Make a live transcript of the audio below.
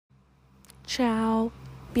Ciao,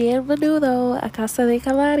 bienvenuto a casa de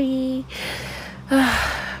Kamari.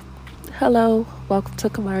 Hello, welcome to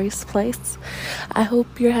Kamari's Place. I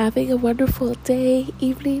hope you're having a wonderful day,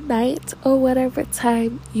 evening, night, or whatever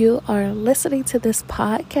time you are listening to this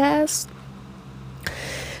podcast.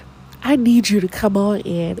 I need you to come on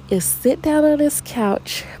in and sit down on this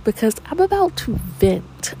couch because I'm about to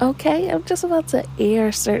vent, okay? I'm just about to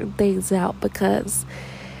air certain things out because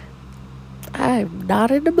I'm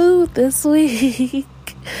not in the mood this week.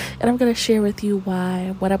 And I'm going to share with you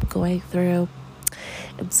why, what I'm going through.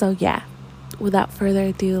 And so, yeah, without further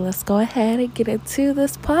ado, let's go ahead and get into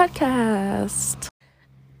this podcast.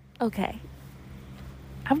 Okay.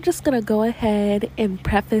 I'm just going to go ahead and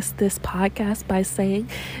preface this podcast by saying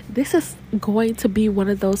this is going to be one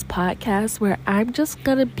of those podcasts where I'm just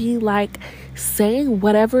going to be like saying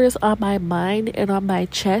whatever is on my mind and on my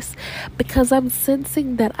chest because I'm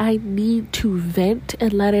sensing that I need to vent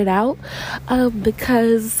and let it out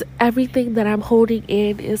because everything that I'm holding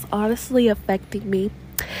in is honestly affecting me.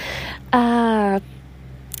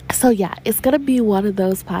 So yeah, it's going to be one of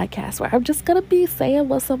those podcasts where I'm just going to be saying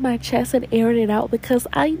what's on my chest and airing it out because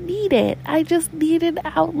I need it. I just need an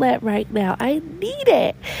outlet right now. I need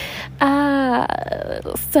it.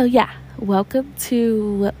 So yeah, welcome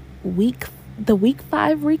to the week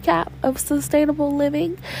 5 recap of Sustainable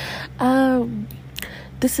Living.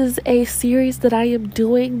 This is a series that I am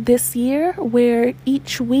doing this year where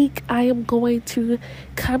each week I am going to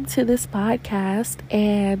come to this podcast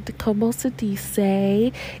and, como se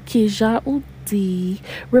dice, que já o di,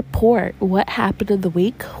 report what happened in the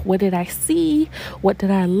week. What did I see? What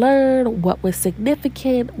did I learn? What was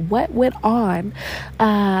significant? What went on?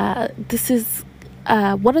 This is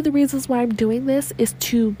one of the reasons why I'm doing this is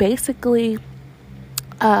to basically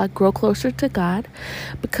grow closer to God,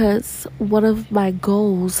 because one of my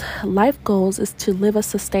life goals is to live a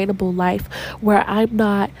sustainable life where I'm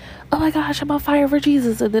not, oh my gosh, I'm on fire for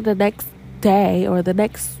Jesus, and then the next day or the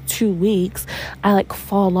next 2 weeks I like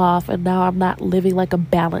fall off and now I'm not living like a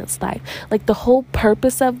balanced life. Like the whole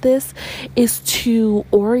purpose of this is to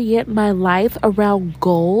orient my life around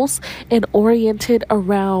goals and oriented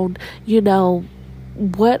around,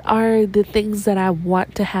 what are the things that I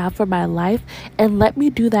want to have for my life, and let me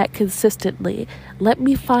do that consistently. Let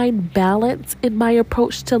me find balance in my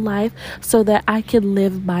approach to life so that I can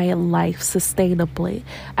live my life sustainably.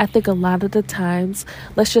 I think a lot of the times,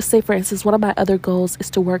 let's just say for instance, one of my other goals is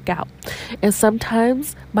to work out. And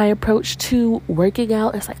sometimes my approach to working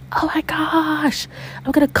out is like, oh my gosh,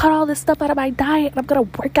 I'm going to cut all this stuff out of my diet and I'm going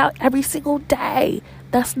to work out every single day.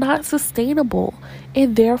 That's not sustainable,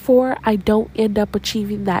 and therefore I don't end up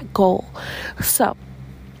achieving that goal. So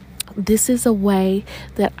this is a way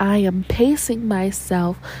that I am pacing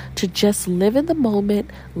myself to just live in the moment,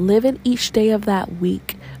 live in each day of that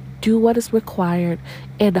week, do what is required,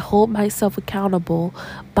 and hold myself accountable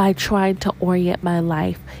by trying to orient my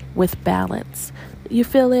life with balance. You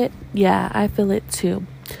feel it? Yeah, I feel it too.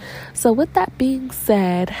 So with that being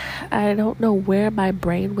said, I don't know where my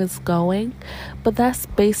brain was going, but that's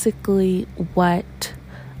basically what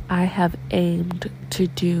I have aimed to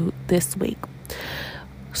do this week.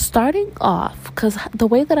 Starting off, because the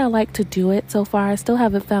way that I like to do it so far, I still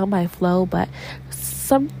haven't found my flow, but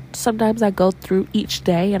sometimes I go through each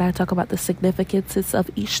day and I talk about the significances of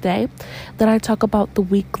each day. Then I talk about the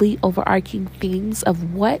weekly overarching themes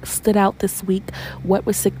of what stood out this week, what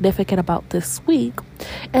was significant about this week,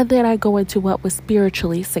 and then I go into what was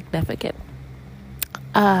spiritually significant.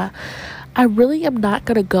 I really am not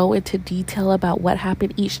going to go into detail about what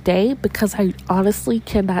happened each day because I honestly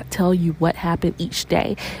cannot tell you what happened each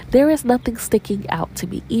day. There is nothing sticking out to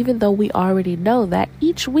me, even though we already know that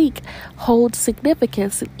each week holds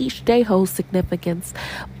significance and each day holds significance.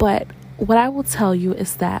 But what I will tell you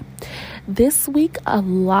is that this week a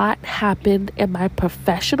lot happened in my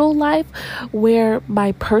professional life where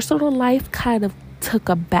my personal life kind of took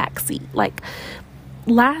a backseat. Like,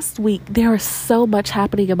 last week, there was so much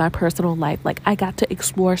happening in my personal life. Like, I got to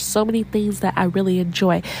explore so many things that I really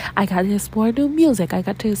enjoy. I got to explore new music. I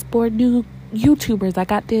got to explore new YouTubers. I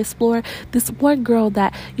got to explore this one girl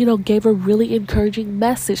that, gave a really encouraging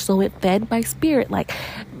message. So it fed my spirit. Like,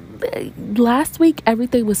 last week,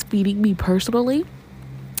 everything was feeding me personally.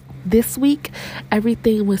 This week,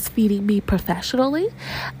 everything was feeding me professionally,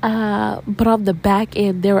 but on the back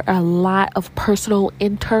end, there were a lot of personal,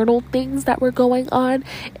 internal things that were going on.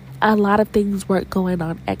 A lot of things weren't going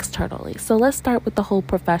on externally. So let's start with the whole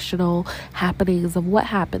professional happenings of what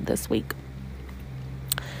happened this week.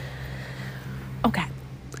 Okay,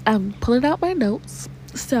 I'm pulling out my notes.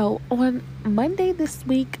 So on Monday this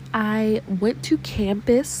week, I went to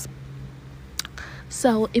campus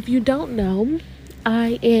So if you don't know,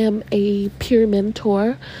 I am a peer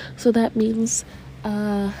mentor. So that means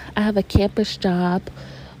I have a campus job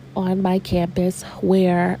on my campus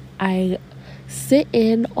where I sit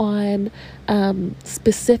in on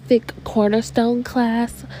specific cornerstone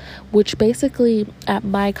class, which basically at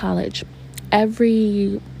my college,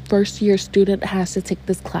 every first year student has to take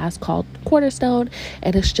this class called Cornerstone,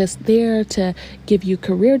 and it's just there to give you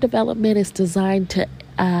career development. It's designed to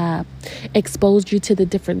expose you to the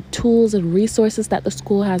different tools and resources that the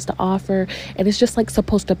school has to offer, and it's just like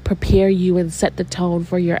supposed to prepare you and set the tone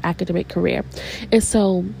for your academic career. And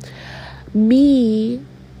so me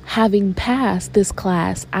having passed this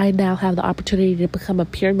class, I now have the opportunity to become a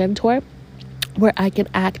peer mentor, where I can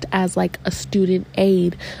act as like a student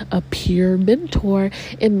aide, a peer mentor,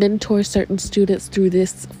 and mentor certain students through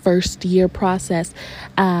this first year process,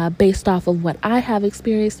 based off of what I have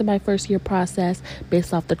experienced in my first year process,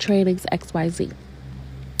 based off the trainings XYZ.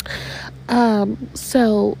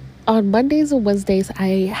 So on Mondays and Wednesdays,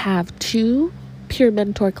 I have 2 peer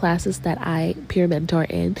mentor classes that I peer mentor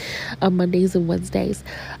in on Mondays and Wednesdays.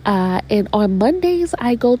 And on Mondays,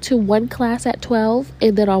 I go to one class at 12.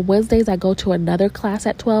 And then on Wednesdays, I go to another class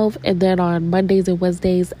at 12. And then on Mondays and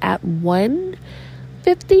Wednesdays at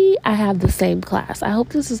 1:50, I have the same class. I hope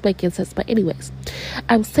this is making sense. But anyways,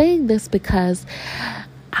 I'm saying this because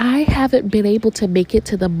I haven't been able to make it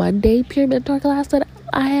to the Monday peer mentor class that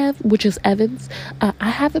I have, which is Evans. I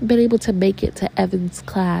haven't been able to make it to Evans'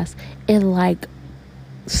 class in like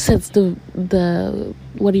since the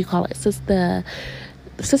what do you call it? Since the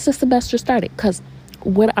semester started. Because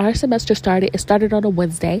when our semester started, it started on a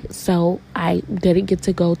Wednesday, so I didn't get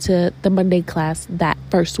to go to the Monday class that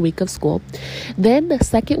first week of school. Then the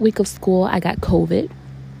second week of school, I got COVID.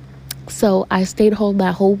 So I stayed home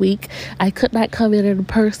that whole week. I could not come in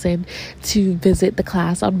person to visit the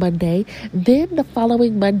class on Monday. Then the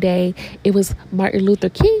following Monday, it was Martin Luther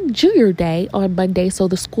King Jr. Day on Monday, so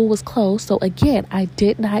the school was closed. So again, I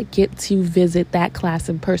did not get to visit that class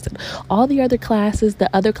in person. All the other classes, the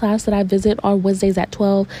other class that I visit on Wednesdays at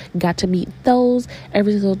 12, got to meet those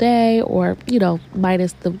every single day, or,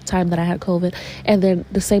 minus the time that I had COVID. And then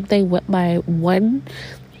the same thing with my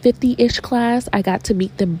 1:50-ish class. I got to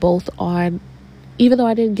meet them both on, even though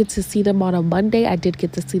I didn't get to see them on a Monday, I did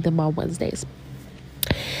get to see them on Wednesdays.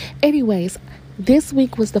 Anyways, this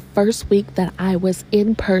week was the first week that I was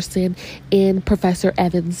in person in Professor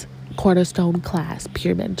Evans' Cornerstone class,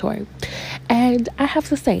 peer mentoring. And I have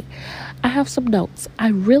to say, I have some notes. I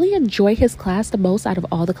really enjoy his class the most out of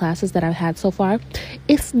all the classes that I've had so far.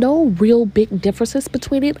 It's no real big differences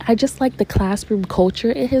between it. I just like the classroom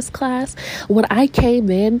culture in his class. When I came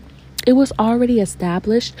in, it was already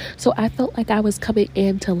established, so I felt like I was coming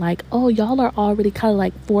in to like, oh, y'all are already kind of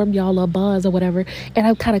like form y'all a bonds or whatever, and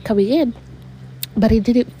I'm kind of coming in. But it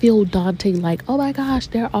didn't feel daunting, like, oh my gosh,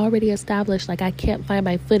 they're already established, like I can't find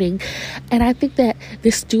my footing. And I think that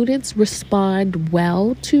the students respond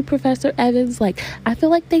well to Professor Evans. Like, I feel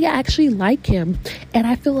like they actually like him, and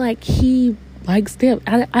I feel like he likes them.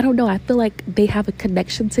 I don't know, I feel like they have a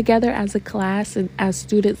connection together as a class and as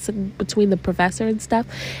students, and between the professor and stuff.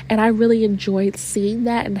 And I really enjoyed seeing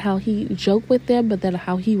that, and how he joked with them, but then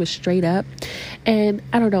how he was straight up. And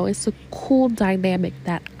I don't know, it's a cool dynamic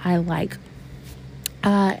that I like.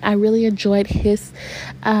 I really enjoyed his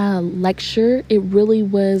lecture. It really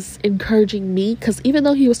was encouraging me, because even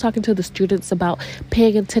though he was talking to the students about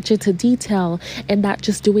paying attention to detail and not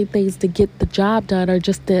just doing things to get the job done or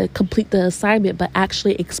just to complete the assignment, but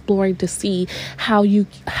actually exploring to see how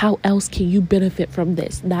else can you benefit from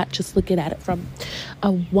this, not just looking at it from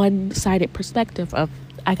a one-sided perspective of,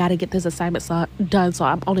 I got to get this assignment done, so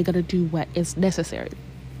I'm only going to do what is necessary.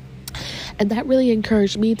 And that really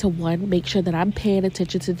encouraged me to, one, make sure that I'm paying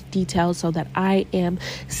attention to the details so that I am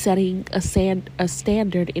setting a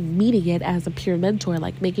standard in meeting it as a peer mentor,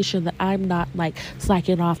 like making sure that I'm not like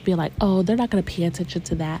slacking off, being like, oh, they're not going to pay attention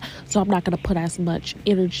to that, so I'm not going to put as much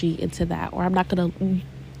energy into that, or I'm not going to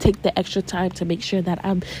take the extra time to make sure that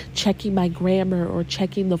I'm checking my grammar or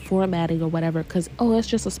checking the formatting or whatever, because, oh, it's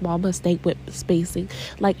just a small mistake with spacing.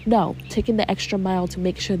 Like, no, taking the extra mile to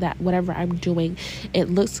make sure that whatever I'm doing, it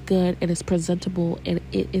looks good and it's presentable and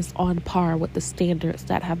it is on par with the standards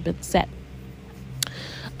that have been set.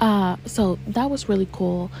 So that was really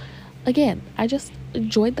cool. Again, I just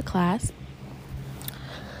enjoyed the class.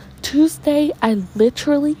 Tuesday, I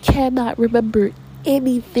literally cannot remember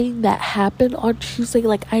anything that happened on Tuesday.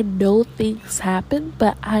 Like, I know things happened,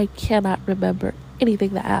 but I cannot remember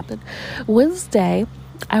anything that happened. Wednesday,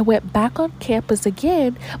 I went back on campus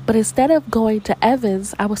again, but instead of going to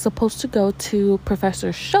Evans, I was supposed to go to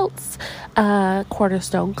Professor Schultz'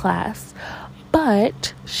 Cornerstone class.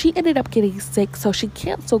 But she ended up getting sick, so she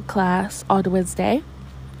canceled class on Wednesday.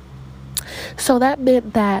 So that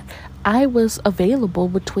meant that I was available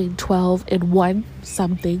between 12 and 1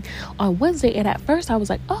 something on Wednesday. And at first I was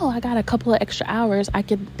like, oh, I got a couple of extra hours. I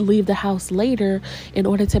can leave the house later in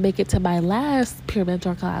order to make it to my last peer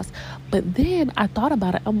mentor class. But then I thought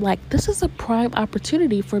about it. I'm like, this is a prime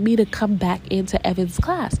opportunity for me to come back into Evan's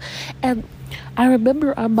class. And I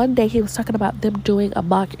remember on Monday he was talking about them doing a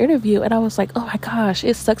mock interview. And I was like, oh my gosh,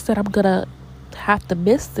 it sucks that I'm going to have to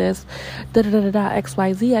miss this.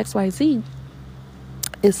 XYZ.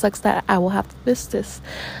 It sucks that I will have to miss this.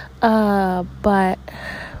 But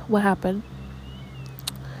what happened?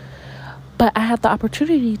 But I had the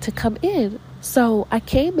opportunity to come in. So I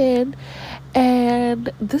came in,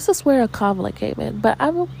 and this is where a conflict came in. But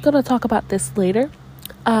I'm going to talk about this later.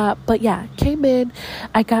 But yeah, came in.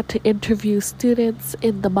 I got to interview students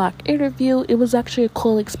in the mock interview. It was actually a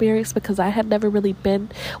cool experience because I had never really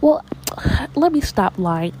been, well, let me stop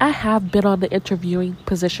lying. I have been on the interviewing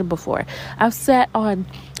position before. I've sat on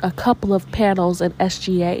a couple of panels in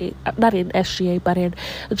SGA, not in SGA, but in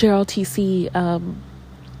JROTC,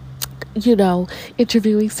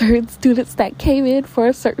 interviewing certain students that came in for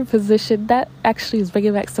a certain position. That actually is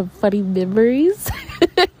bringing back some funny memories.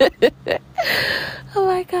 Oh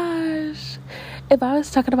my gosh. If I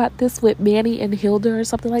was talking about this with Manny and Hilda or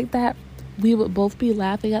something like that, we would both be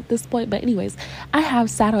laughing at this point. But anyways, I have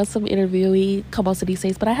sat on some interviewee como se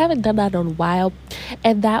dice, but I haven't done that in a while.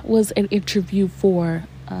 And that was an interview for,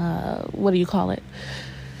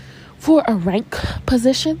 for a rank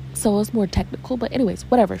position. So it was more technical. But anyways,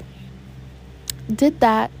 whatever. Did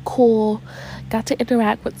that. Cool. Got to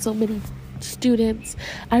interact with so many students.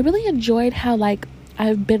 I really enjoyed how,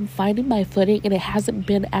 I've been finding my footing, and it hasn't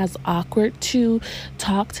been as awkward to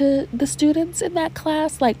talk to the students in that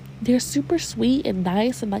class. They're super sweet and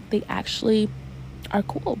nice, and they actually are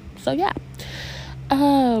cool. So yeah.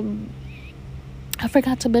 I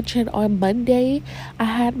forgot to mention on Monday, I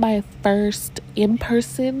had my first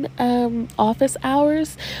in-person office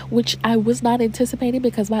hours, which I was not anticipating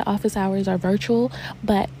because my office hours are virtual.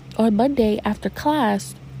 But on Monday after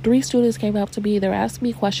class, 3 students came up to me. They were asking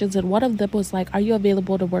me questions, and one of them was like, are you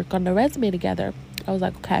available to work on the resume together? I was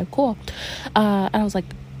like, okay, cool. And I was like,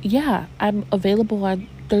 yeah, I'm available on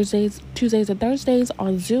Thursdays, Tuesdays, and Thursdays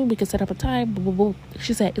on Zoom. We can set up a time. Blah, blah, blah.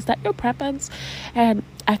 She said, is that your preference? And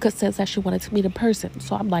I could sense that she wanted to meet in person.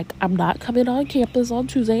 So I'm like, I'm not coming on campus on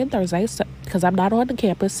Tuesday and Thursday because I'm not on the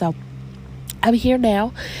campus. So I'm here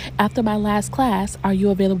now after my last class. Are you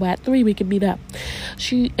available at 3? We can meet up.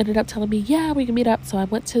 She ended up telling me, yeah, we can meet up. So I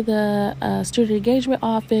went to the student engagement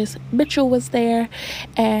office. Mitchell was there,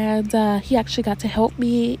 and he actually got to help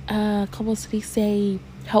me, help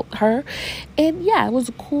her. And yeah, it was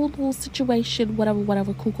a cool little situation.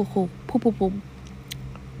 Whatever. Cool. Boom.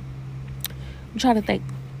 I'm trying to think.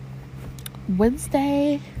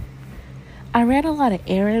 Wednesday, I ran a lot of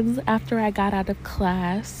errands after I got out of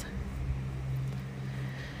class.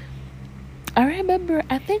 I remember,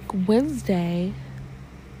 I think Monday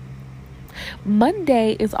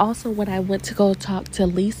is also when I went to go talk to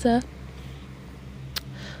Lisa.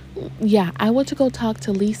 Yeah, I went to go talk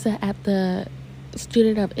to Lisa at the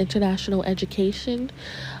Student of International Education.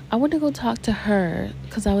 I went to go talk to her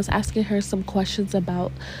because I was asking her some questions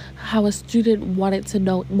about how a student wanted to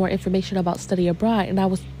know more information about study abroad, and I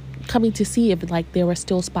was coming to see if there were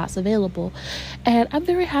still spots available. And I'm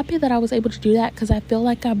very happy that I was able to do that because I feel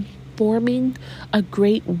like I'm forming a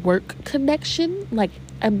great work connection.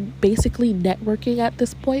 I'm basically networking at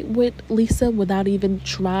this point with Lisa without even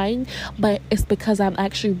trying, but it's because I'm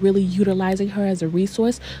actually really utilizing her as a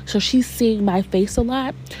resource. So she's seeing my face a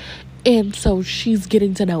lot, and so she's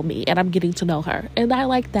getting to know me and I'm getting to know her, and I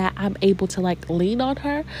like that I'm able to lean on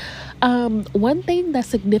her. One thing that's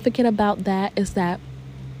significant about that is that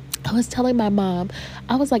I was telling my mom,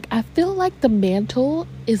 I was like, I feel like the mantle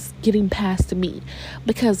is getting passed to me,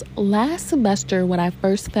 because last semester when I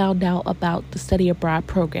first found out about the study abroad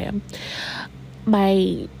program,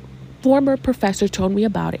 my former professor told me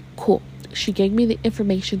about it. Cool. She gave me the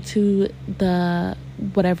information to the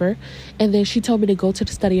whatever, and then she told me to go to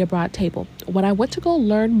the study abroad table. When I went to go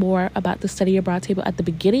learn more about the study abroad table at the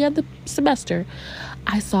beginning of the semester,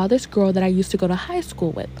 I saw this girl that I used to go to high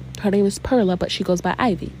school with. Her name is Perla, but she goes by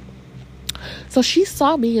Ivy. So she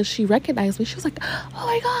saw me and she recognized me. She was like, oh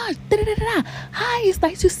my gosh, hi, it's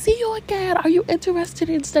nice to see you again. Are you interested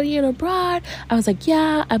in studying abroad? I was like,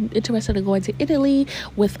 yeah, I'm interested in going to Italy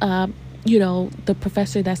with the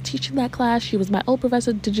professor that's teaching that class. She was my old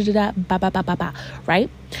professor, right?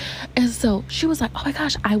 And so she was like, oh my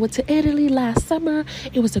gosh, I went to Italy last summer.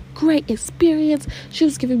 It was a great experience. She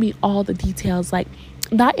was giving me all the details, like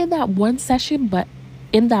not in that one session, but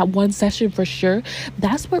in that one session for sure.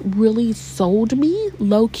 That's what really sold me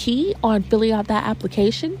low key on filling out that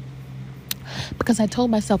application. Because I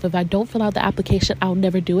told myself, if I don't fill out the application, I'll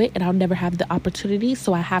never do it and I'll never have the opportunity.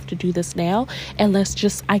 So I have to do this now. And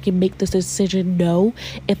I can make this decision no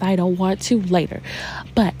if I don't want to later.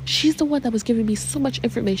 But she's the one that was giving me so much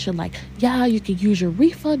information, like, yeah, you can use your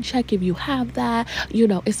refund check if you have that.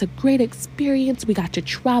 It's a great experience. We got to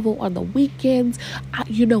travel on the weekends.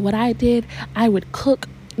 What I did? I would cook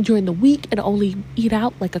during the week and only eat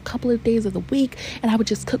out like a couple of days of the week, and I would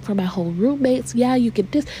just cook for my whole roommates. Yeah, you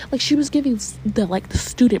could she was giving the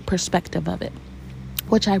student perspective of it,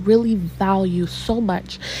 which I really value so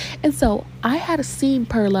much. And so I had seen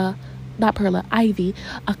Ivy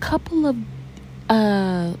a couple of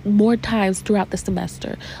more times throughout the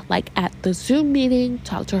semester, like at the Zoom meeting,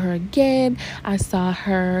 talked to her again. I saw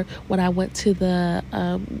her when I went to the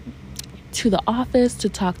office to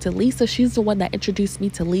talk to Lisa. She's the one that introduced me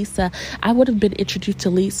to Lisa. I would have been introduced to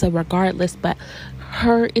Lisa regardless, but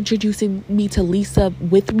her introducing me to Lisa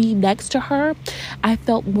with me next to her, I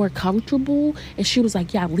felt more comfortable. And she was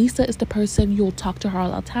like, yeah, Lisa is the person, you'll talk to her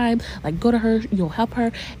all the time, like go to her, you'll help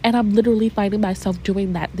her. And I'm literally finding myself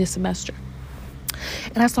doing that this semester.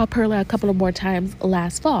 And I saw Perla a couple of more times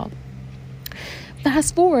last fall.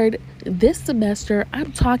 Fast forward, this semester,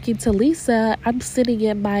 I'm talking to Lisa. I'm sitting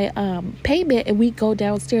in my payment, and we go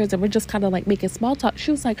downstairs and we're just kind of like making small talk.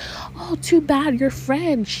 She was like, oh, too bad your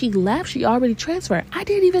friend, she left. She already transferred. I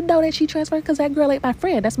didn't even know that she transferred because that girl ain't my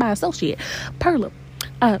friend. That's my associate.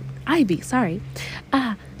 Ivy, sorry.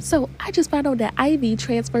 So I just found out that Ivy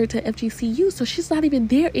transferred to FGCU, so she's not even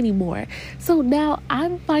there anymore. So now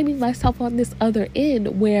I'm finding myself on this other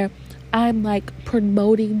end where I'm like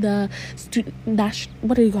promoting the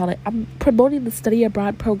I'm promoting the study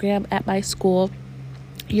abroad program at my school.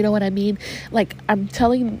 You know what I mean? Like, I'm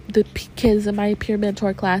telling the kids in my peer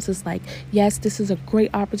mentor classes, like, yes, this is a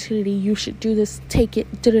great opportunity. You should do this. Take it.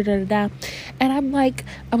 And I'm like,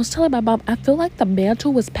 I was telling my mom, I feel like the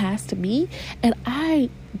mantle was passed to me and I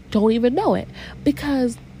don't even know it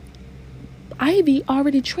because Ivy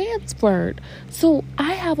already transferred. So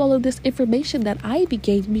I have all of this information that Ivy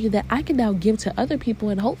gave me that I can now give to other people,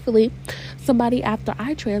 and hopefully somebody after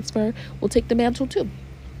I transfer will take the mantle too.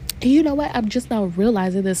 And you know what? I'm just now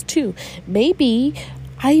realizing this too. Maybe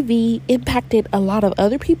Ivy impacted a lot of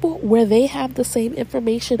other people where they have the same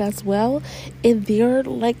information as well, and they're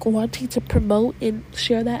like wanting to promote and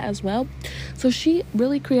share that as well. So she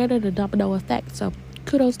really created a domino effect. So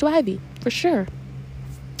kudos to Ivy for sure.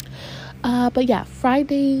 But yeah,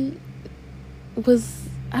 Friday was,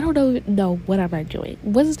 I don't know what am I doing.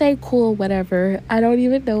 Wednesday, cool, whatever. I don't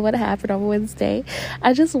even know what happened on Wednesday.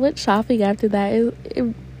 I just went shopping after that.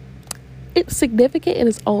 It's significant in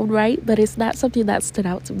its own right, but it's not something that stood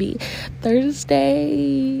out to me.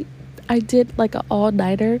 Thursday, I did like an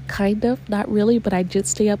all-nighter, kind of, not really, but I did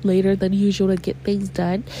stay up later than usual to get things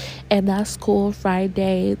done, and that's cool.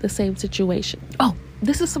 Friday, the same situation. Oh,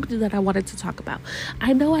 this is something that I wanted to talk about.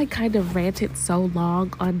 I know I kind of ranted so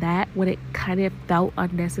long on that when it kind of felt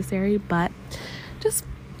unnecessary, but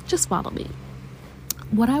just follow me.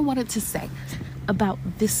 What I wanted to say about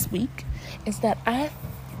this week is that I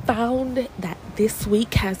found that this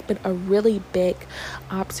week has been a really big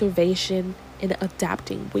observation and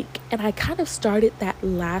adapting week. And I kind of started that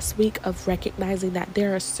last week of recognizing that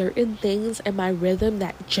there are certain things in my rhythm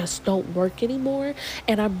that just don't work anymore.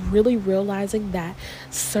 And I'm really realizing that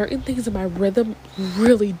certain things in my rhythm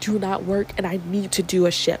really do not work and I need to do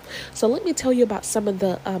a shift. So let me tell you about some of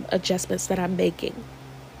the adjustments that I'm making.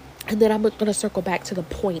 And then I'm going to circle back to the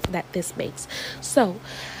point that this makes. So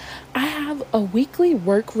I have a weekly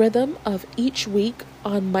work rhythm of each week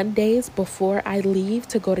on Mondays before I leave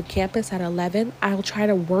to go to campus at 11. I'll try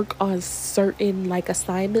to work on certain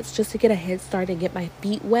assignments just to get a head start and get my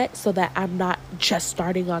feet wet so that I'm not just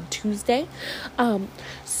starting on Tuesday.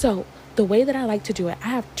 So the way that I like to do it, I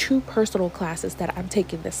have 2 personal classes that I'm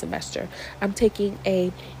taking this semester. I'm taking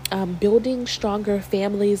a Building Stronger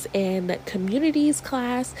Families and Communities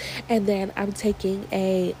class, and then I'm taking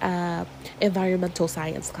a environmental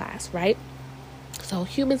science class, right? So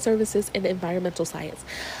human services and environmental science.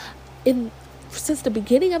 Since the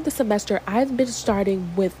beginning of the semester, I've been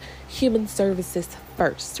starting with human services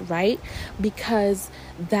first, right? Because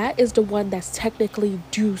that is the one that's technically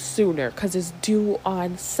due sooner because it's due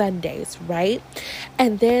on Sundays, right?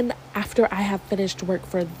 And then after I have finished work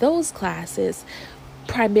for those classes,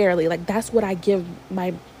 primarily, like that's what I give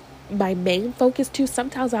my main focus to.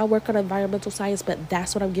 Sometimes I'll work on environmental science, but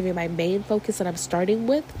that's what I'm giving my main focus and I'm starting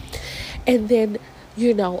with. And then,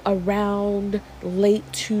 around late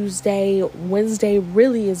Tuesday, Wednesday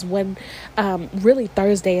really is when, really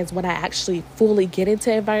Thursday is when I actually fully get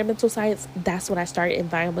into environmental science. That's when I start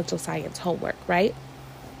environmental science homework, right?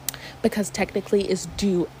 Because technically it's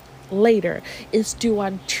due later. It's due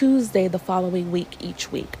on Tuesday the following week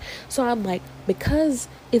each week. So I'm like, because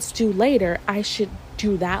it's due later, I should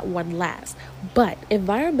do that one last. But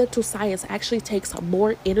environmental science actually takes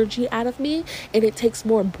more energy out of me, and it takes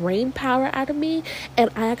more brain power out of me, and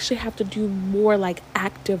I actually have to do more like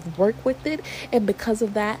active work with it. And because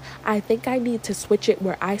of that, I think I need to switch it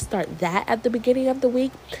where I start that at the beginning of the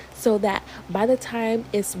week, so that by the time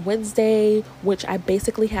it's Wednesday, which I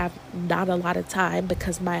basically have not a lot of time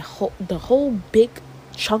because the whole big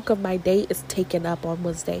chunk of my day is taken up on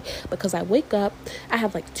Wednesday, because I wake up, I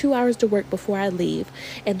have like 2 hours to work before I leave,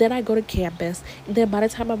 and then I go to campus, and then by the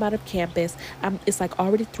time I'm out of campus, it's like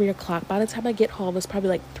already 3 o'clock. By the time I get home, it's probably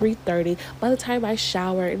like 3:30. By the time I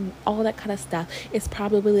shower and all that kind of stuff, it's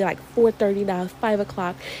probably like 4:30 now, 5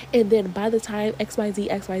 o'clock. And then by the time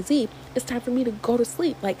XYZ, it's time for me to go to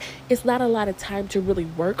sleep. Like, it's not a lot of time to really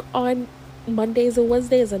work on Mondays and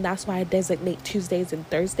Wednesdays, and that's why I designate Tuesdays and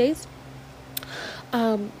Thursdays.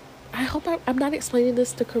 I hope I'm not explaining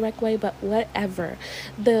this the correct way, but whatever.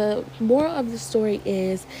 The moral of the story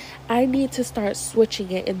is I need to start switching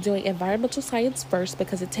it and doing environmental science first,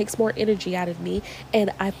 because it takes more energy out of me, and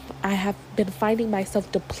I have been finding myself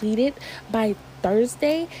depleted by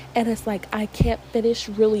Thursday, and it's like I can't finish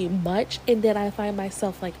really much, and then I find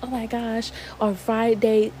myself like, oh my gosh, on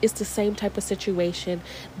Friday it's the same type of situation.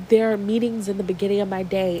 There are meetings in the beginning of my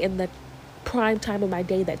day, in the prime time of my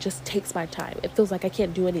day, that just takes my time. It feels like I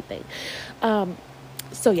can't do anything.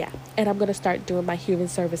 So yeah, and I'm going to start doing my human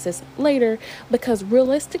services later, because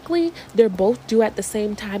realistically they're both due at the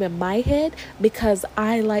same time in my head, because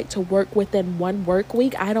I like to work within one work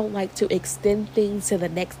week. I don't like to extend things to the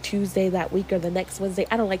next Tuesday that week or the next Wednesday.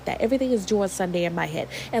 I don't like that. Everything is due on Sunday in my head,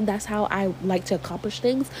 and that's how I like to accomplish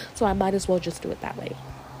things, so I might as well just do it that way.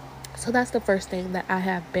 So that's the first thing that I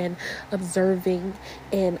have been observing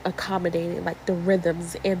and accommodating, like the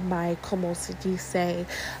rhythms in my Como se dice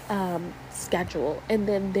schedule. And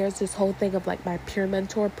then there's this whole thing of like my peer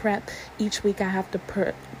mentor prep. Each week I have to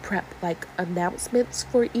prep like announcements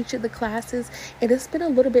for each of the classes, and it's been a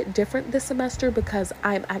little bit different this semester because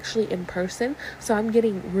I'm actually in person, so I'm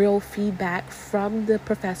getting real feedback from the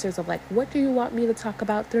professors of like, what do you want me to talk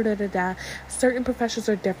about? Certain professors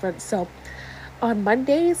are different. So on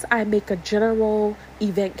Mondays, I make a general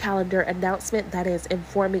event calendar announcement that is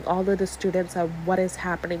informing all of the students of what is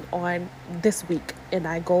happening on this week, and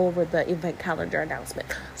I go over the event calendar announcement.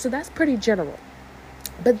 So that's pretty general.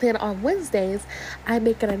 But then on Wednesdays, I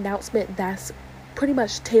make an announcement that's pretty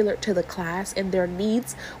much tailored to the class and their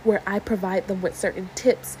needs, where I provide them with certain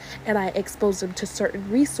tips and I expose them to certain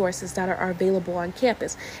resources that are available on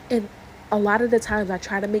campus. And a lot of the times I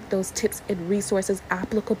try to make those tips and resources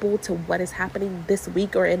applicable to what is happening this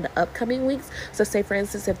week or in the upcoming weeks. So say, for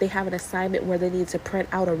instance, if they have an assignment where they need to print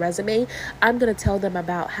out a resume, I'm going to tell them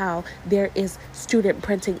about how there is student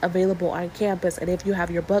printing available on campus. And if you have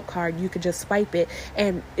your Buck card, you can just swipe it.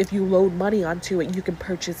 And if you load money onto it, you can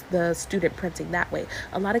purchase the student printing that way.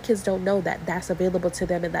 A lot of kids don't know that that's available to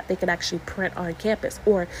them and that they can actually print on campus.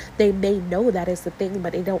 Or they may know that is the thing,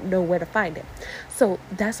 but they don't know where to find it. So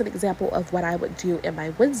that's an example of what I would do in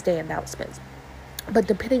my Wednesday announcements. But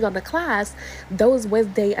depending on the class, those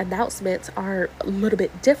Wednesday announcements are a little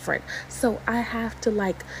bit different. So I have to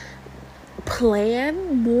like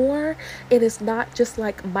plan more, and it's not just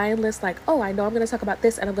like mindless, like, oh, I know I'm going to talk about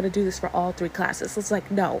this and I'm going to do this for all 3 classes. So it's like,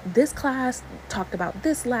 no, this class talked about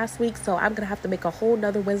this last week, so I'm going to have to make a whole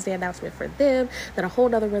nother Wednesday announcement for them, then a whole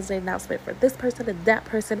nother Wednesday announcement for this person and that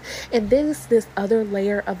person. And then it's this other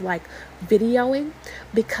layer of like videoing,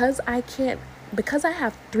 because I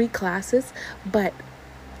have 3 classes, but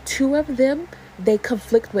 2 of them, they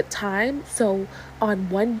conflict with time. So on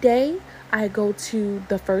one day I go to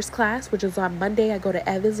the first class, which is on Monday, I go to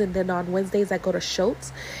Evans, and then on Wednesdays I go to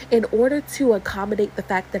Schultz, in order to accommodate the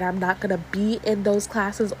fact that I'm not going to be in those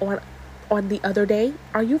classes on the other day.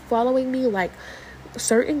 Are you following me? Like,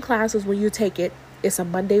 certain classes, when you take it, it's a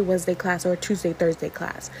Monday, Wednesday class or a Tuesday, Thursday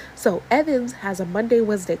class. So Evans has a Monday,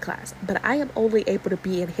 Wednesday class, but I am only able to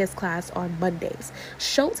be in his class on Mondays.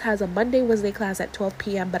 Schultz has a Monday, Wednesday class at 12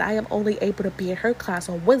 p.m., but I am only able to be in her class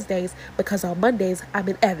on Wednesdays, because on Mondays I'm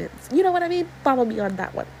in Evans. You know what I mean? Follow me on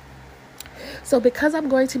that one. So because I'm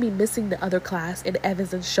going to be missing the other class in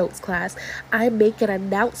Evans and Schultz class, I make an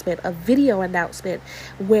announcement, a video announcement,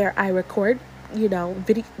 where I record,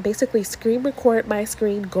 basically screen record my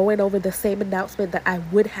screen going over the same announcement that I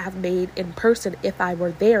would have made in person if I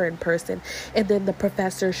were there in person. And then the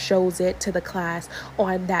professor shows it to the class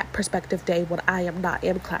on that prospective day when I am not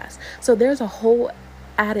in class. So there's a whole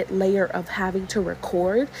added layer of having to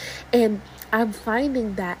record. And I'm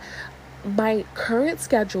finding that my current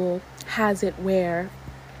schedule has it where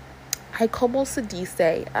como se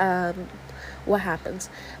dice, what happens?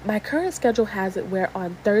 My current schedule has it where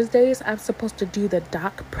on Thursdays I'm supposed to do the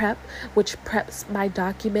doc prep, which preps my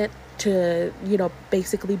document to,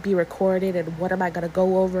 basically be recorded and what am I going to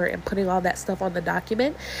go over and putting all that stuff on the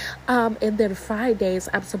document. And then Fridays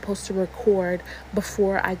I'm supposed to record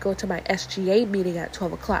before I go to my SGA meeting at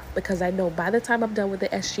 12 o'clock, because I know by the time I'm done with the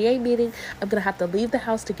SGA meeting, I'm going to have to leave the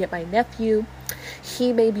house to get my nephew.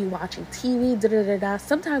 He may be watching TV,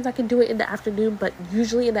 Sometimes I can do it in the afternoon, but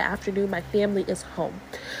usually in the afternoon my family is home.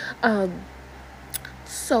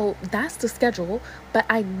 So that's the schedule, but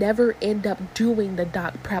I never end up doing the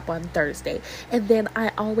doc prep on Thursday. And then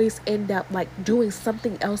I always end up doing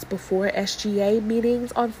something else before SGA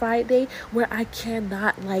meetings on Friday, where I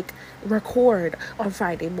cannot record on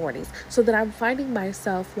Friday mornings. So that I'm finding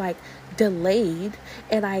myself delayed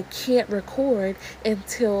and I can't record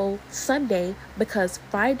until Sunday, because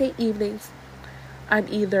Friday evenings I'm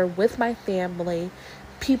either with my family.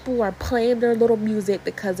 People are playing their little music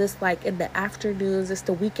because it's in the afternoons, it's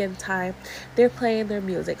the weekend time. They're playing their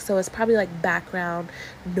music. So it's probably background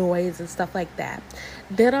noise and stuff like that.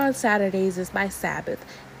 Then on Saturdays is my Sabbath.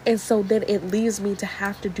 And so then it leaves me to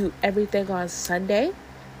have to do everything on Sunday,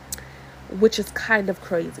 which is kind of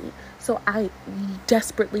crazy. So I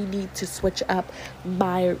desperately need to switch up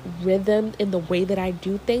my rhythm in the way that I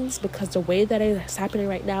do things, because the way that it is happening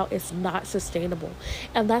right now is not sustainable.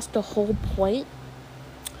 And that's the whole point.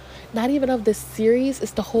 Not even of this series,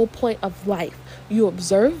 it's the whole point of life. You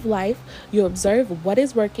observe life, you observe what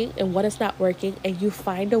is working and what is not working, and you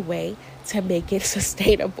find a way to make it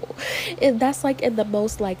sustainable. And that's in the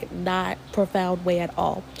most not profound way at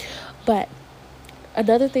all. But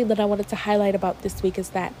another thing that I wanted to highlight about this week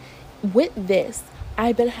is that with this,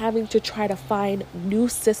 I've been having to try to find new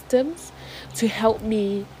systems to help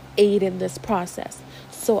me aid in this process.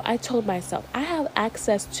 So I told myself I have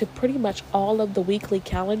access to pretty much all of the weekly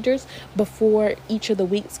calendars before each of the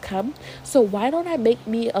weeks come. So why don't I make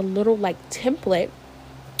me a little template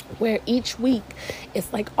where each week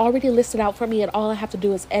it's already listed out for me, and all I have to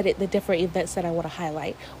do is edit the different events that I want to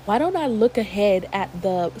highlight. Why don't I look ahead at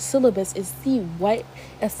the syllabus and see what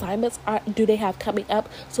assignments do they have coming up,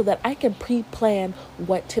 so that I can pre-plan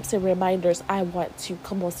what tips and reminders I want to,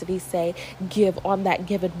 como se dice, give on that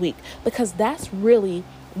given week, because that's really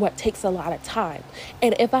what takes a lot of time.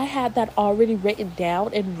 And if I had that already written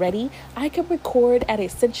down and ready, I can record at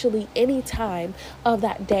essentially any time of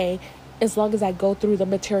that day, as long as I go through the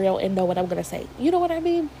material and know what I'm going to say. You know what I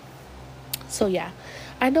mean? So yeah,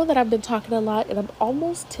 I know that I've been talking a lot, and I'm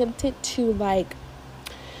almost tempted to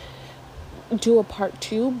do a part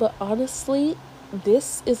 2, but honestly,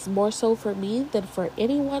 this is more so for me than for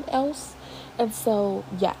anyone else. And so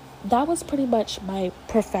yeah, that was pretty much my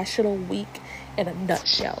professional week in a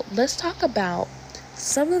nutshell. Let's talk about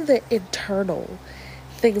some of the internal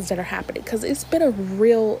things that are happening, because it's been a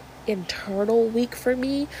real internal week for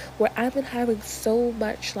me, where I've been having so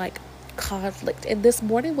much conflict. And this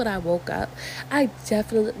morning when I woke up, I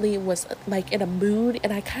definitely was in a mood,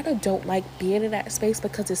 and I kind of don't like being in that space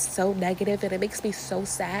because it's so negative and it makes me so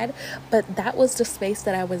sad. But that was the space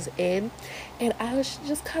that I was in, and I was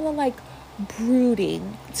just kind of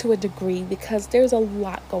brooding to a degree, because there's a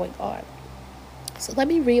lot going on. So let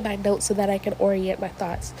me read my notes so that I can orient my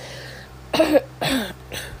thoughts.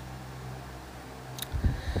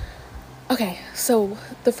 Okay, so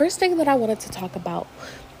the first thing that I wanted to talk about,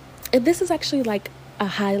 and this is actually a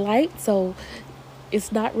highlight, so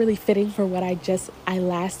it's not really fitting for what I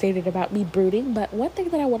last stated about me brooding, but one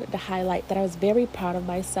thing that I wanted to highlight that I was very proud of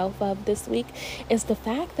myself of this week is the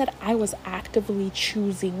fact that I was actively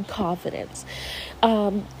choosing confidence.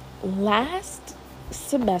 Last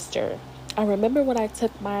semester, I remember when I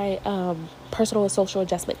took my personal and social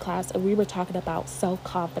adjustment class, and we were talking about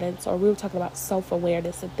self-confidence, or we were talking about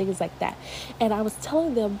self-awareness and things like that. And I was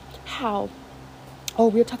telling them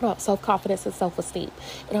we were talking about self-confidence and self-esteem.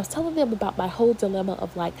 And I was telling them about my whole dilemma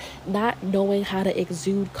of not knowing how to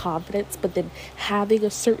exude confidence, but then having a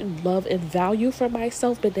certain love and value for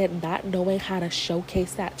myself, but then not knowing how to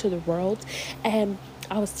showcase that to the world. And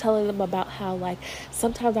I was telling them about how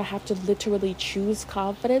sometimes I have to literally choose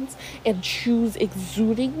confidence and choose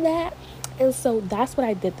exuding that. And so that's what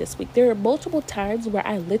I did this week. There are multiple times where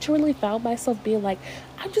I literally found myself being like,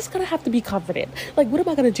 I'm just going to have to be confident. Like, what am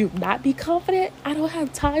I going to do? Not be confident? I don't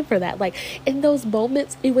have time for that. Like, in those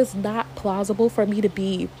moments, it was not plausible for me to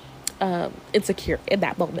be insecure in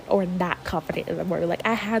that moment or not confident in the moment. Like,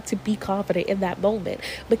 I had to be confident in that moment,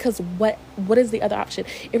 because what is the other option?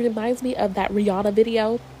 It reminds me of that Rihanna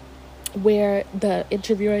video where the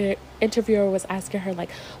interviewer was asking her,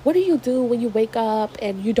 like, what do you do when you wake up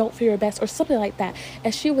and you don't feel your best, or something like that,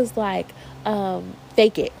 and she was like,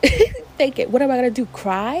 fake it. Fake it. What am I gonna do,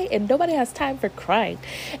 cry? And nobody has time for crying.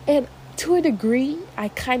 And to a degree, I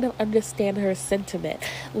kind of understand her sentiment.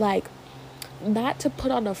 Like, not to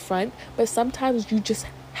put on a front, but sometimes you just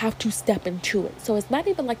have to step into it. So it's not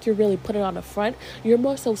even like you're really putting on a front. You're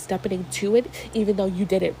more so stepping into it, even though you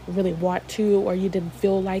didn't really want to, or you didn't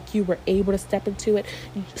feel like you were able to step into it.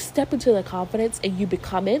 You step into the confidence and you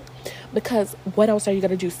become it. Because what else are you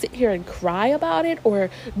going to do? Sit here and cry about it,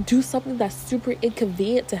 or do something that's super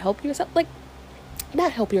inconvenient to help yourself? Like,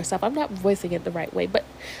 not help yourself. I'm not voicing it the right way, but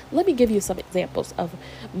let me give you some examples of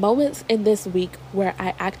moments in this week where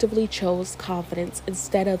I actively chose confidence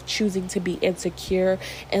instead of choosing to be insecure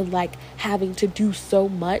and like having to do so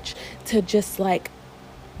much to just like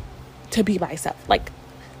to be myself, like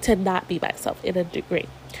to not be myself in a degree.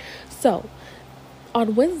 So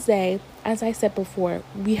on Wednesday, as I said before,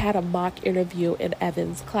 we had a mock interview in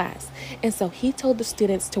Evan's class. And so he told the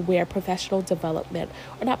students to wear professional development,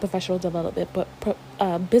 or not professional development, but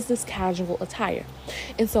business casual attire.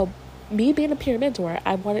 And so me being a peer mentor,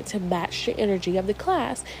 I wanted to match the energy of the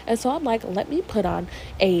class. And so I'm like, let me put on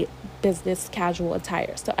a business casual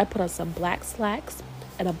attire. So I put on some black slacks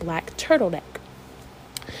and a black turtleneck.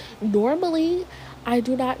 Normally, I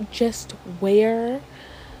do not just wear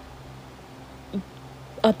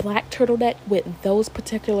a black turtleneck with those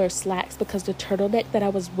particular slacks, because the turtleneck that I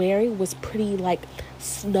was wearing was pretty like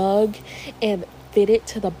snug and fitted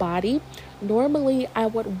to the body. Normally I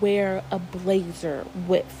would wear a blazer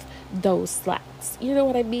with those slacks, you know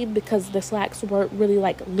what I mean, because the slacks weren't really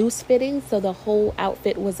like loose fitting, so the whole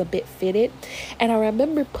outfit was a bit fitted. And I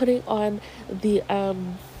remember putting on the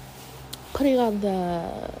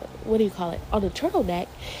what do you call it, on the turtleneck,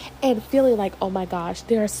 and feeling like, oh my gosh,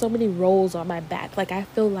 there are so many rolls on my back. Like, I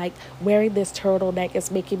feel like wearing this turtleneck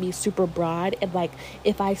is making me super broad, and like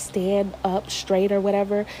if I stand up straight or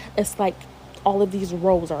whatever, it's like all of these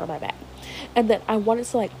rolls are on my back. And then I wanted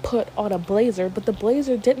to like put on a blazer, but the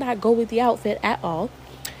blazer did not go with the outfit at all.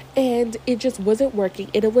 And it just wasn't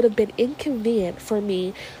working, and it would have been inconvenient for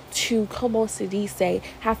me to, como se dice,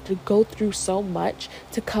 have to go through so much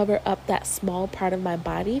to cover up that small part of my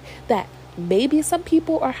body that maybe some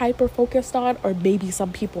people are hyper focused on, or maybe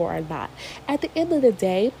some people are not. At the end of the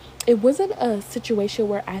day, it wasn't a situation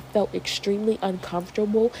where I felt extremely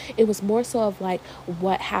uncomfortable. It was more so of like,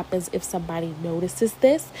 what happens if somebody notices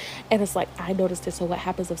this? And it's like, I noticed this, so what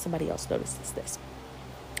happens if somebody else notices this?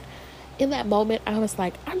 In that moment, I was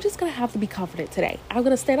like, I'm just going to have to be confident today. I'm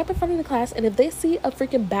going to stand up in front of the class, and if they see a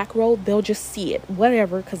freaking back row, they'll just see it.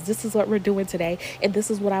 Whatever, because this is what we're doing today, and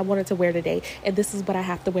this is what I wanted to wear today, and this is what I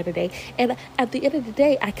have to wear today. And at the end of the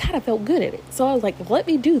day, I kind of felt good at it. So I was like, let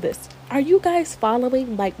me do this. Are you guys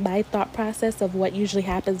following like my thought process of what usually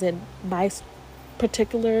happens in my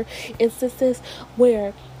particular instances,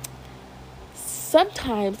 where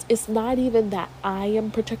sometimes it's not even that I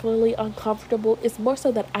am particularly uncomfortable. It's more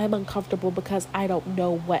so that I'm uncomfortable because I don't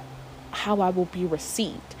know how I will be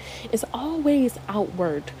received. It's always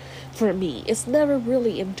outward for me. It's never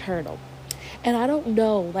really internal. And I don't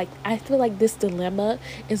know, like, I feel like this dilemma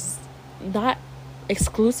is not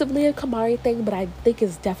exclusively a Kamari thing, but I think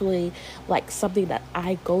it's definitely like something that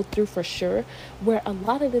I go through for sure, where a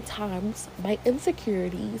lot of the times my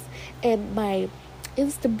insecurities and my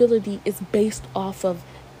instability is based off of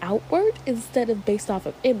outward instead of based off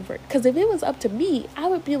of inward. Because if it was up to me, I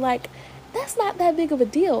would be like, that's not that big of a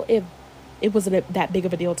deal if it wasn't that big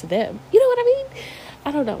of a deal to them. You know what I mean?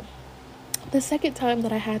 I don't know. The second time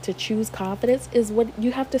that I had to choose confidence is when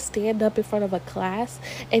you have to stand up in front of a class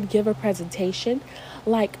and give a presentation.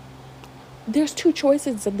 Like, there's two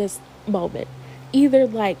choices in this moment. Either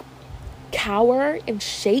like cower and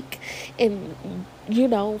shake and, you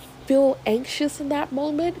know, feel anxious in that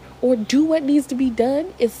moment, or do what needs to be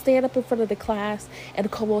done and stand up in front of the class and,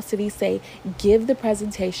 como se dice, give the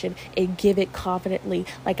presentation and give it confidently,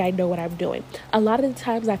 like I know what I'm doing. A lot of the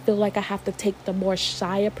times I feel like I have to take the more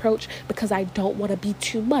shy approach because I don't want to be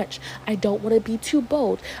too much. I don't want to be too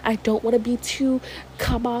bold. I don't want to be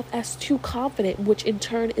come off as too confident, which in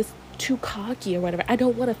turn is too cocky or whatever. I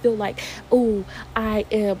don't want to feel like, oh,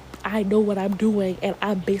 I know what I'm doing and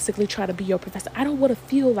I'm basically trying to be your professor. I don't want to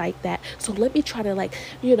feel like that. So let me try to, like,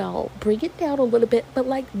 bring it down a little bit. But,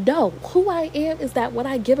 like, no, who I am is that when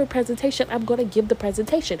I give a presentation, I'm going to give the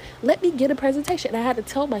presentation. Let me get a presentation. I had to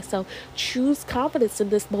tell myself, choose confidence in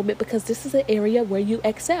this moment because this is an area where you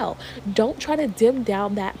excel. Don't try to dim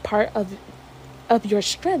down that part of your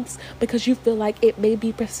strengths because you feel like it may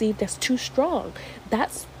be perceived as too strong.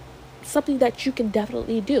 That's something that you can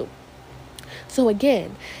definitely do. So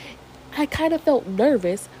again, I kind of felt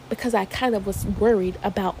nervous because I kind of was worried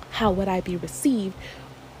about how would I be received,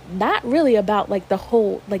 not really about like the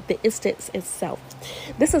whole, like the instance itself.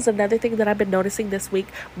 This is another thing that I've been noticing this week.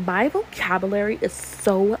 My vocabulary is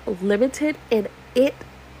so limited and it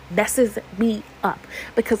messes me up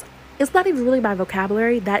because it's not even really my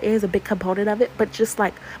vocabulary. That is a big component of it, but just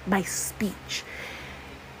like my speech.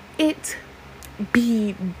 It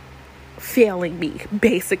be failing me,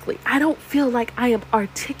 basically. I don't feel like I am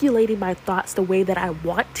articulating my thoughts the way that I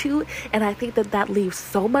want to, and I think that leaves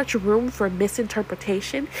so much room for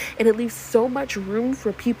misinterpretation, and it leaves so much room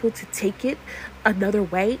for people to take it another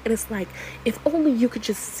way. And it's like, if only you could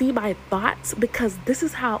just see my thoughts, because this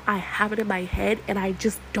is how I have it in my head, and I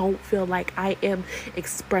just don't feel like I am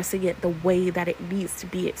expressing it the way that it needs to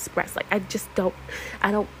be expressed. Like, I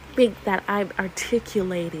don't think that I'm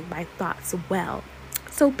articulating my thoughts well.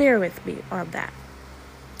 So bear with me on that.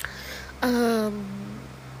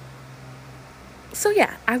 So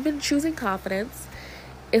yeah, I've been choosing confidence.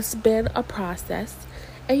 It's been a process.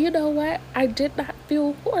 And you know what? I did not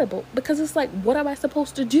feel horrible because it's like, what am I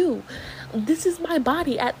supposed to do? This is my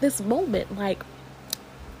body at this moment. Like,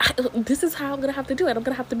 this is how I'm going to have to do it. I'm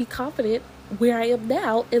going to have to be confident where I am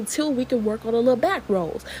now until we can work on a little back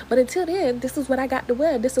rolls. But until then, this is what I got to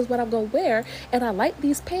wear. This is what I'm going to wear. And I like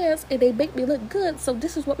these pants and they make me look good. So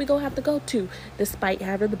this is what we're going to have to go to despite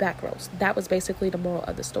having the back rolls. That was basically the moral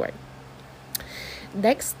of the story.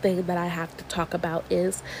 Next thing that I have to talk about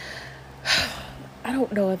is, I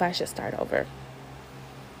don't know if I should start over.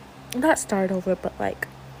 Not start over, but like,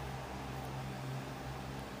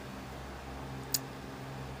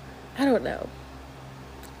 I don't know.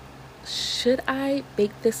 Should I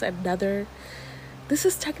make this another? This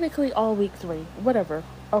is technically all week 3. Whatever.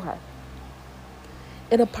 Okay.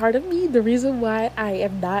 And a part of me, the reason why I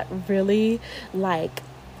am not really like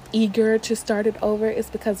eager to start it over is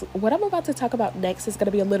because what I'm about to talk about next is going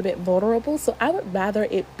to be a little bit vulnerable. So I would rather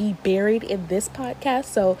it be buried in this podcast.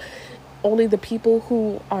 So only the people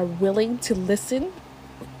who are willing to listen,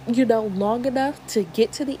 long enough to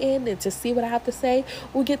get to the end and to see what I have to say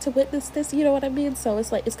will get to witness this, you know what I mean? So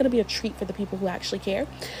it's like, it's going to be a treat for the people who actually care.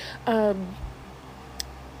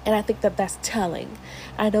 And I think that that's telling.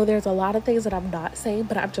 I know there's a lot of things that I'm not saying,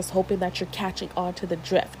 but I'm just hoping that you're catching on to the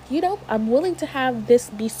drift. I'm willing to have this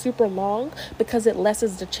be super long because it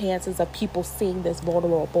lessens the chances of people seeing this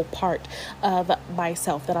vulnerable part of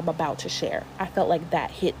myself that I'm about to share. I felt like that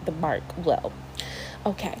hit the mark well.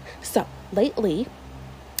 Okay, so lately,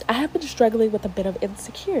 I have been struggling with a bit of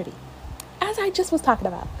insecurity, as I just was talking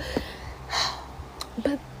about.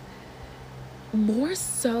 But more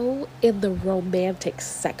so in the romantic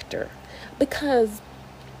sector, because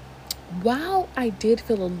while I did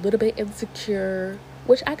feel a little bit insecure,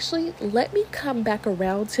 which actually, let me come back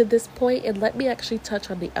around to this point and let me actually touch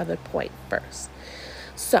on the other point first.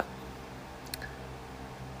 So,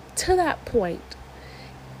 to that point,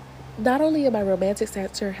 not only in my romantic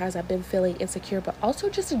sector has I been feeling insecure, but also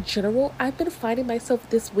just in general, I've been finding myself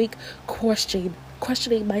this week questioning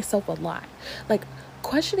myself a lot. Like,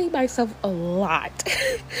 questioning myself a lot.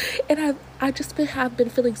 And I just have been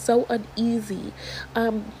feeling so uneasy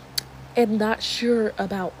and not sure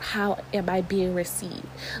about how am I being received.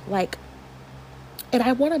 And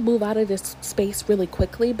I want to move out of this space really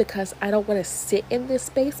quickly because I don't want to sit in this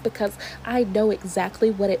space, because I know exactly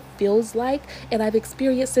what it feels like. And I've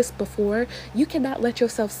experienced this before. You cannot let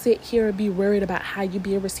yourself sit here and be worried about how you're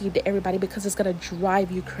being received to everybody, because it's going to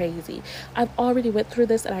drive you crazy. I've already went through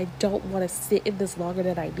this and I don't want to sit in this longer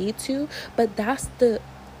than I need to. But that's the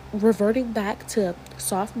reverting back to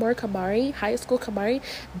sophomore Kamari, high school Kamari.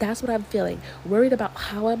 That's what I'm feeling. Worried about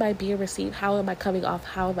how am I being received? How am I coming off?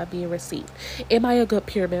 How am I being received? Am I a good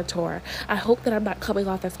peer mentor? I hope that I'm not coming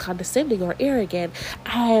off as condescending or arrogant.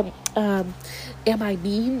 Am I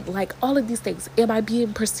mean? Like, all of these things. Am I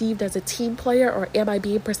being perceived as a team player, or am I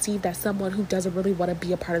being perceived as someone who doesn't really want to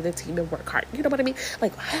be a part of the team and work hard? You know what I mean?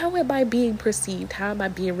 Like, how am I being perceived? How am I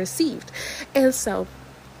being received? And so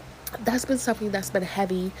that's been something that's been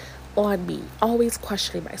heavy on me, always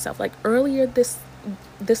questioning myself. Like, earlier this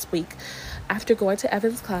week, after going to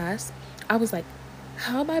Evan's class, I was like,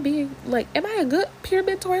 how am I being, like, am I a good peer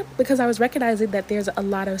mentor? Because I was recognizing that there's a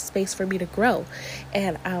lot of space for me to grow.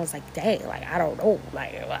 And I was like, dang, like, I don't know.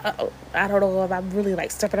 Like, I don't know if I'm really, like,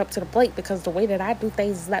 stepping up to the plate, because the way that I do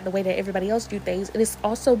things is not the way that everybody else do things. And it's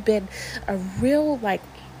also been a real, like,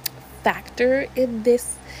 factor in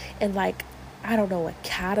this, and, like, I don't know, a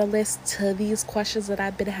catalyst to these questions that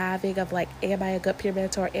I've been having of, like, am I a good peer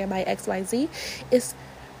mentor? Am I XYZ? Is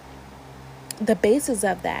the basis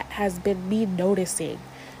of that has been me noticing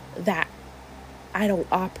that I don't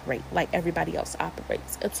operate like everybody else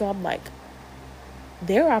operates. And so I'm like,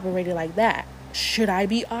 they're operating like that. Should I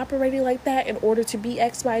be operating like that in order to be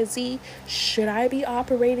XYZ? Should I be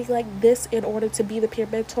operating like this in order to be the peer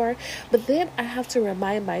mentor? But then I have to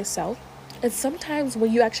remind myself, and sometimes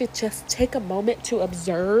when you actually just take a moment to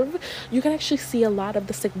observe, you can actually see a lot of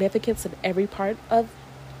the significance in every part of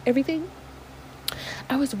everything.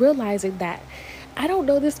 I was realizing that I don't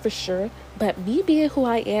know this for sure, but me being who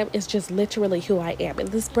I am is just literally who I am. And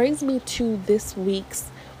this brings me to this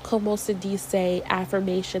week's Como se dice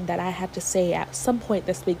affirmation that I had to say at some point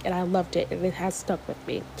this week, and I loved it, and it has stuck with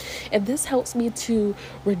me. And this helps me to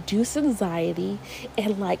reduce anxiety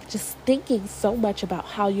and, like, just thinking so much about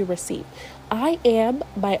how you receive. I am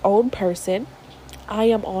my own person. I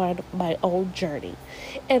am on my own journey.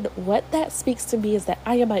 And what that speaks to me is that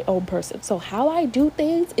I am my own person. So how I do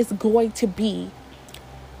things is going to be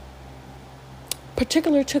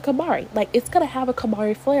particular to Kamari. Like, it's going to have a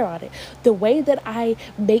Kamari flair on it. The way that I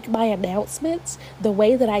make my announcements, the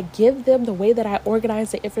way that I give them, the way that I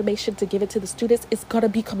organize the information to give it to the students is going to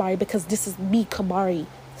be Kamari, because this is me, Kamari,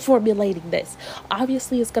 formulating this.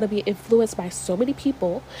 Obviously, it's going to be influenced by so many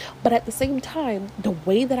people, but at the same time, the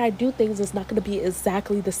way that I do things is not going to be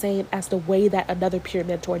exactly the same as the way that another peer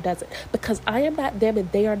mentor does it, because I am not them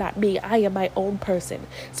and they are not me. I am my own person.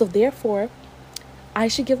 So therefore, I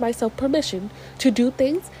should give myself permission to do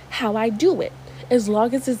things how I do it, as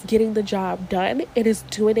long as it's getting the job done. It is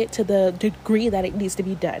doing it to the degree that it needs to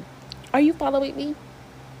be done. Are you following me?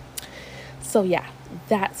 So yeah,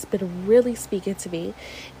 that's been really speaking to me,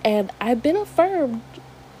 and I've been affirmed,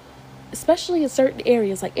 especially in certain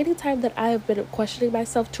areas. Like, anytime that I have been questioning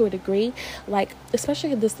myself to a degree, like,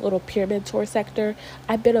 especially in this little peer mentor sector,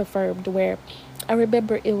 I've been affirmed. Where I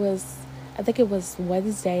remember it was, I think it was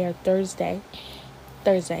Wednesday or Thursday,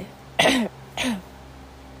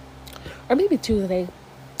 or maybe Tuesday,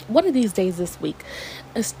 one of these days this week,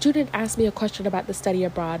 a student asked me a question about the study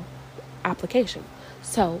abroad application.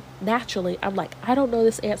 So naturally, I'm like, I don't know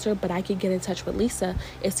this answer, but I can get in touch with Lisa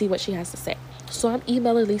and see what she has to say. So I'm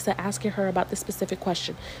emailing Lisa, asking her about this specific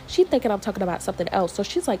question. She's thinking I'm talking about something else. So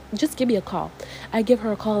she's like, just give me a call. I give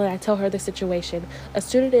her a call and I tell her the situation. A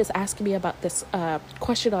student is asking me about this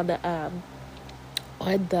question on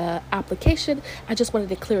the application. I just wanted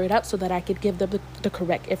to clear it up so that I could give them the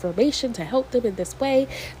correct information to help them in this way.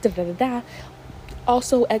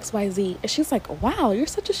 Also XYZ. And she's like, wow, you're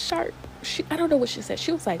such a sharp. I don't know what she said.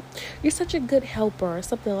 She was like, you're such a good helper or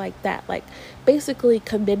something like that. Like, basically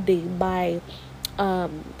commending my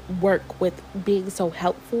work with being so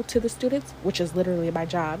helpful to the students, which is literally my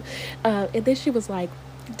job. And then she was like,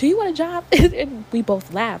 do you want a job? And we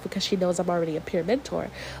both laughed because she knows I'm already a peer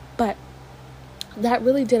mentor. But that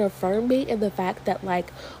really did affirm me in the fact that,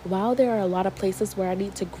 like, while there are a lot of places where I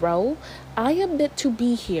need to grow, I am meant to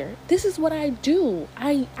be here. This is what I do.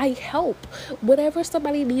 I help. Whenever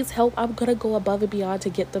somebody needs help, I'm gonna go above and beyond to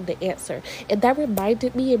get them the answer. And that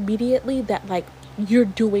reminded me immediately that, like, you're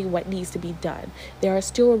doing what needs to be done. There are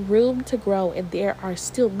still room to grow, and there are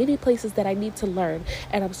still many places that I need to learn,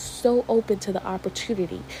 and I'm so open to the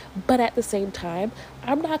opportunity. But at the same time,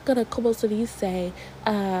 I'm not gonna, como se dice,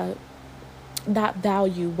 not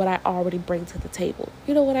value what I already bring to the table.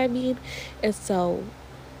 You know what I mean? And so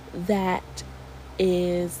that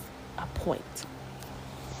is a point.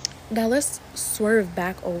 Now let's swerve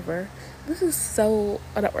back over. This is so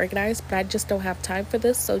unorganized, but I just don't have time for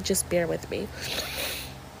this, so just bear with me.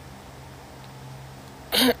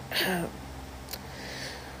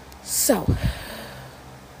 So,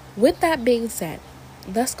 with that being said,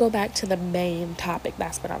 let's go back to the main topic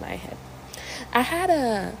that's been on my head. I had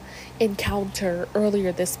a encounter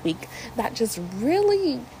earlier this week that just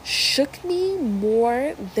really shook me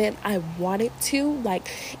more than I wanted to. Like,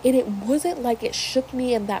 and it wasn't like it shook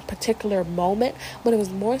me in that particular moment, but it was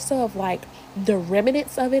more so of like the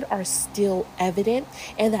remnants of it are still evident,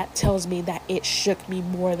 and that tells me that it shook me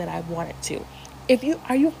more than I wanted to.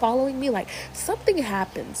 Are you following me? Like, something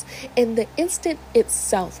happens and the instant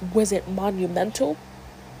itself wasn't monumental.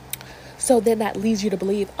 So then that leads you to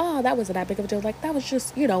believe, oh, that wasn't that big of a deal. Like, that was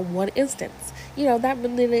just, one instance. That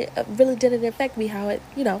really didn't affect me how it,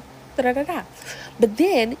 da-da-da-da. But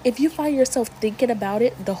then if you find yourself thinking about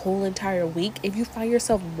it the whole entire week, if you find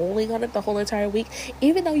yourself mulling on it the whole entire week,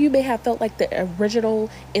 even though you may have felt like the original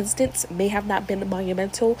instance may have not been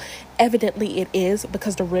monumental, evidently it is,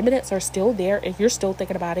 because the remnants are still there and you're still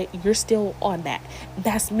thinking about it. You're still on that.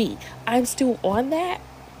 That's me. I'm still on that.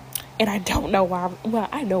 And I don't know why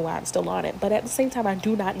I know why I'm still on it, but at the same time, I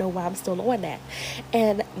do not know why I'm still on that.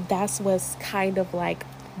 And that's what's kind of like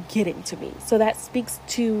getting to me. So that speaks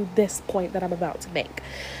to this point that I'm about to make.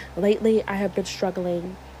 Lately, I have been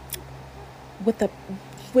struggling with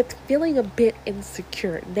feeling a bit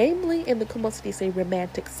insecure, namely in the como se dice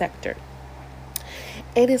romantic sector.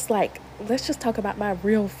 And it's like, let's just talk about my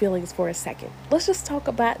real feelings for a second. Let's just talk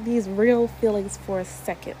about these real feelings for a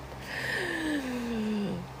second.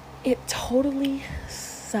 It totally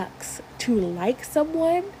sucks to like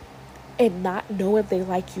someone and not know if they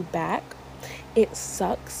like you back. It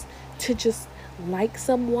sucks to just like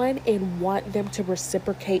someone and want them to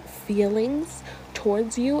reciprocate feelings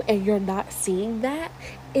towards you and you're not seeing that.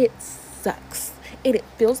 It sucks. And it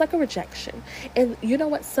feels like a rejection. And you know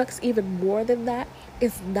what sucks even more than that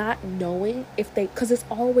is not knowing if they, because it's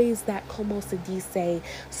always that como se dice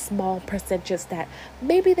small percentage that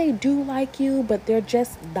maybe they do like you, but they're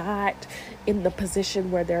just not in the position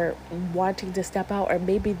where they're wanting to step out, or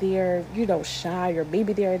maybe they're, shy, or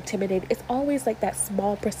maybe they're intimidated. It's always like that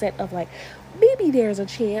small percent of like, maybe there's a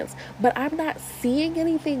chance, but I'm not seeing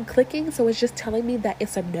anything clicking, so it's just telling me that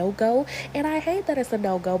it's a no-go. And I hate that it's a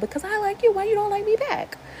no-go, because I like you. Why you don't like me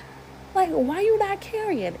back? Like, why you not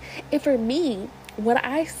carrying? And for me, when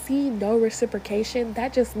I see no reciprocation,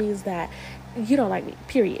 that just means that you don't like me,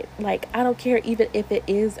 period. Like, I don't care even if it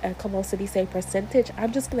is a como se dice percentage.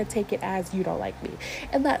 I'm just going to take it as you don't like me.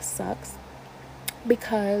 And that sucks,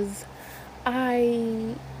 because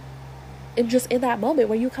I am just in that moment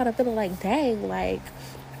where you kind of feeling like, dang, like,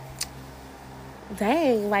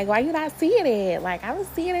 why you not seeing it? Like, I was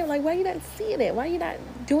seeing it. Like, why you not seeing it? Why you not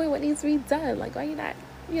doing what needs to be done? Like, why you not,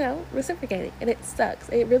 reciprocating? And it sucks.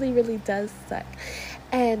 It really, really does suck.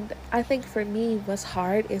 And I think for me, what's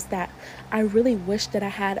hard is that I really wish that I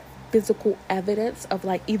had physical evidence of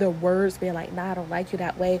like either words being like, nah, I don't like you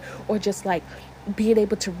that way, or just like being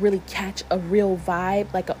able to really catch a real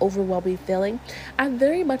vibe, like an overwhelming feeling. I'm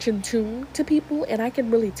very much in tune to people, and I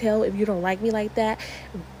can really tell if you don't like me like that.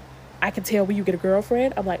 I can tell when you get a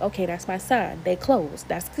girlfriend, I'm like, okay, that's my sign. They close.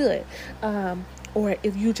 That's good. Or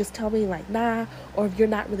if you just tell me like, nah, or if you're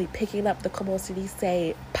not really picking up the como se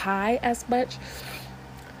dice pie as much.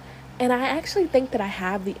 And I actually think that I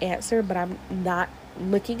have the answer, but I'm not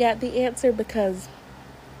looking at the answer, because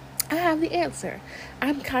I have the answer.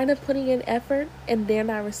 I'm kind of putting in effort and they're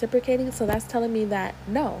not reciprocating. So that's telling me that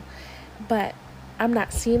no, but I'm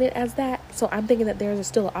not seeing it as that. So I'm thinking that there's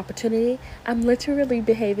still an opportunity. I'm literally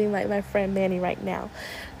behaving like my friend Manny right now.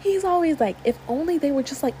 He's always like, if only they would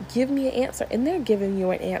just like give me an answer, and they're giving you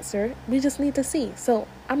an answer. We just need to see. So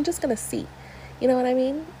I'm just going to see. You know what I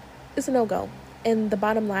mean? It's a no-go. And the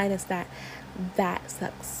bottom line is that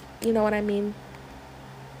sucks. You know what I mean?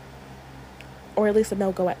 Or at least a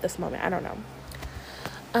no-go at this moment. I don't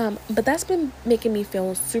know. But that's been making me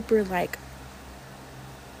feel super like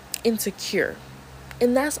insecure.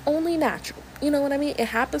 And that's only natural. You know what I mean? It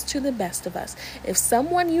happens to the best of us. If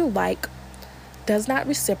someone you like does not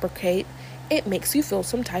reciprocate, it makes you feel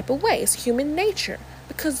some type of way. It's human nature,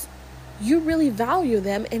 because you really value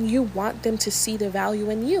them and you want them to see the value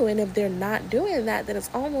in you. And if they're not doing that, then it's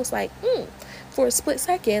almost like, for a split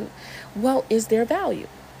second, well, is there value?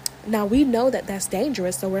 Now, we know that that's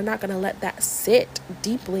dangerous, so we're not going to let that sit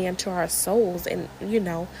deeply into our souls and,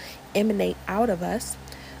 emanate out of us.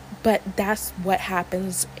 But that's what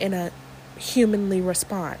happens in a humanly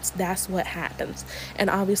response. That's what happens. And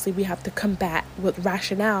obviously we have to combat with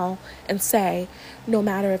rationale and say, no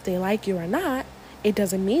matter if they like you or not, it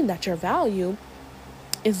doesn't mean that your value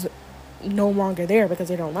is no longer there because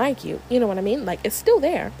they don't like you. You know what I mean? Like, it's still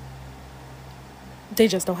there. They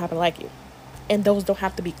just don't happen to like you. And those don't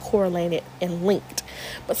have to be correlated and linked.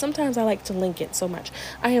 But sometimes I like to link it so much.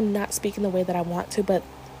 I am not speaking the way that I want to, but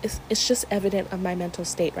it's just evident of my mental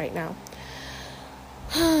state right now.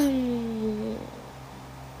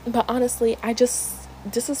 But honestly, this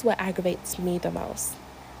is what aggravates me the most.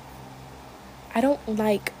 I don't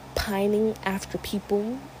like pining after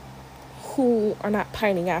people who are not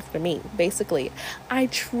pining after me, basically. I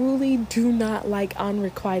truly do not like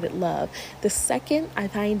unrequited love. The second I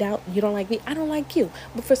find out you don't like me, I don't like you.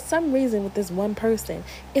 But for some reason with this one person,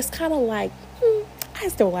 it's kind of like, I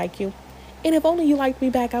still like you. And if only you liked me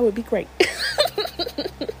back, I would be great.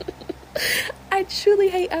 I truly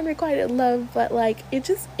hate unrequited love, but like, it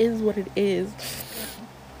just is what it is.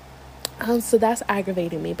 So that's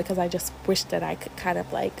aggravating me because I just wish that I could kind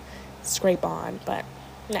of like scrape on, but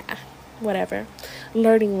nah, whatever.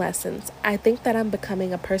 Learning lessons. I think that I'm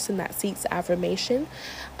becoming a person that seeks affirmation,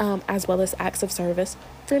 as well as acts of service.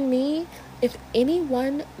 For me, if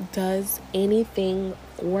anyone does anything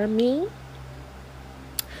for me,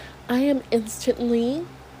 I am instantly,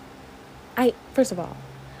 first of all,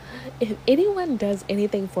 if anyone does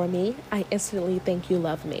anything for me, I instantly think you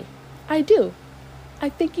love me. I do. I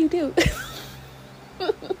think you do.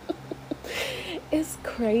 It's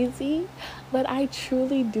crazy, but I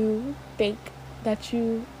truly do think that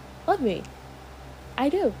you love me. I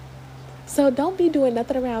do. So don't be doing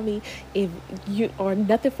nothing around me or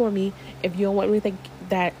nothing for me if you don't want me to think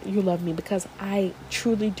that you love me, because I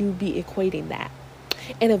truly do be equating that.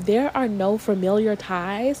 And if there are no familiar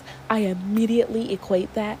ties, I immediately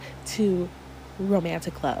equate that to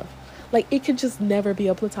romantic love. Like, it could just never be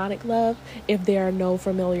a platonic love if there are no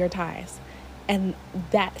familiar ties. And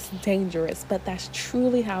that's dangerous, but that's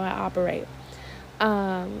truly how I operate.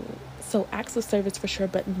 So acts of service for sure,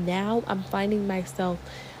 but now I'm finding myself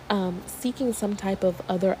seeking some type of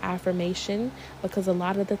other affirmation, because a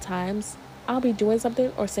lot of the times I'll be doing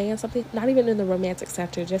something or saying something, not even in the romantic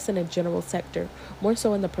sector, just in a general sector, more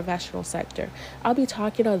so in the professional sector. I'll be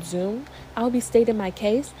talking on Zoom, I'll be stating my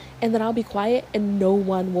case, and then I'll be quiet and no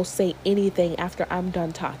one will say anything after I'm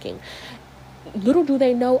done talking. Little do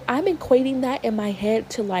they know, I'm equating that in my head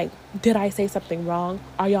to like, did I say something wrong?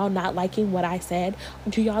 Are y'all not liking what I said?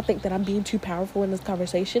 Do y'all think that I'm being too powerful in this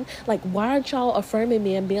conversation? Like, why aren't y'all affirming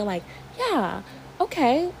me and being like, yeah,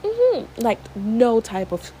 okay, like no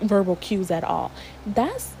type of verbal cues at all?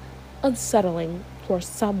 That's unsettling for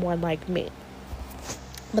someone like me.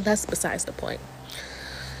 But that's besides the point.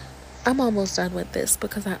 I'm almost done with this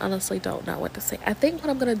because I honestly don't know what to say. I think what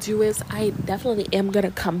I'm going to do is I definitely am going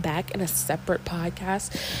to come back in a separate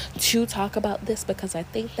podcast to talk about this, because I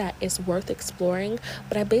think that it's worth exploring.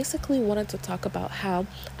 But I basically wanted to talk about how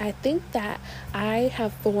I think that I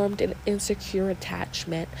have formed an insecure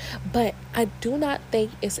attachment, but I do not think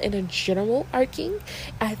it's in a general arcing.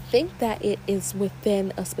 I think that it is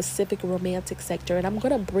within a specific romantic sector. And I'm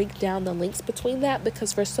going to break down the links between that,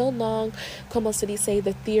 because for so long, como se dice,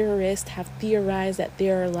 the theorists have theorized that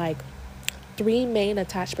there are like 3 main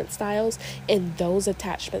attachment styles, and those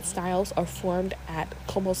attachment styles are formed at,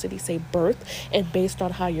 como se dice, birth, and based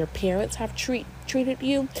on how your parents have treated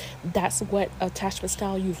you, that's what attachment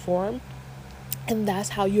style you form, and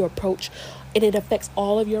that's how you approach, and it affects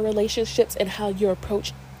all of your relationships and how you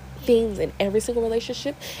approach things in every single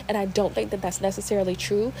relationship. And I don't think that that's necessarily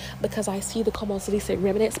true, because I see the como se dice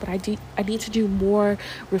remnants, but I need to do more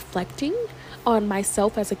reflecting on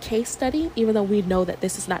myself as a case study, even though we know that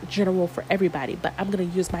this is not general for everybody, but I'm going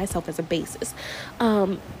to use myself as a basis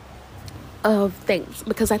of things,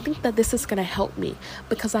 because I think that this is going to help me,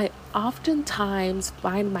 because I oftentimes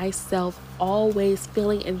find myself always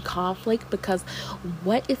feeling in conflict, because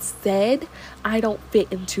what it said, I don't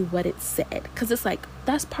fit into what it said, because it's like,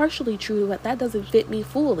 that's partially true, but that doesn't fit me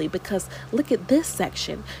fully, because look at this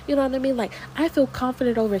section, you know what I mean? Like, I feel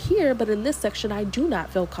confident over here, but in this section I do not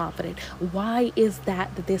feel confident. Why is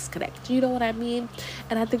that the disconnect? You know what I mean?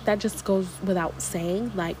 And I think that just goes without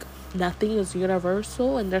saying, like, nothing is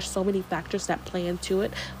universal, and there's so many factors that play into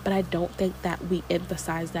it, but I don't think that we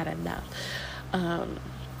emphasize that enough.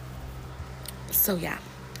 So yeah,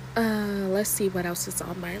 let's see what else is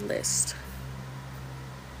on my list.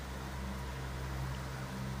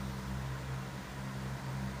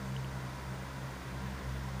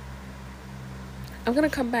 I'm gonna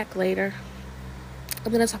come back later.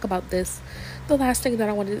 I'm going to talk about this. The last thing that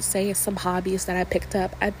I wanted to say is some hobbies that I picked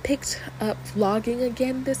up. I picked up vlogging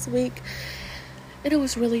again this week, and it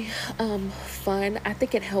was really fun. I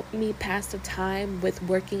think it helped me pass the time with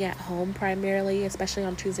working at home primarily, especially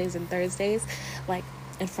on Tuesdays and Thursdays, like,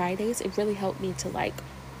 and Fridays. It really helped me to like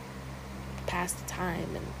pass the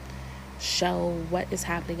time and show what is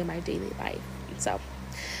happening in my daily life. So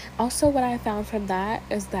also what I found from that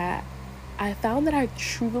is that I found that I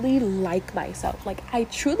truly like myself. Like, I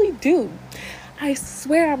truly do. I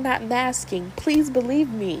swear I'm not masking. Please believe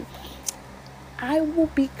me. I will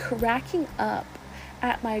be cracking up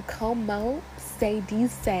at my como se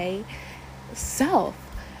dice self.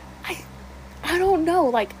 I don't know.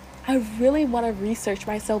 Like, I really want to research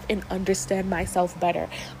myself and understand myself better,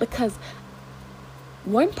 because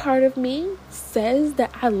one part of me says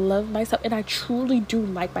that I love myself, and I truly do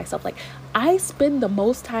like myself. Like, I spend the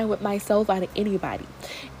most time with myself out of anybody.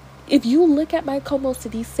 If you look at my como se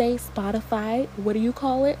dice Spotify, what do you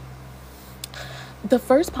call it? the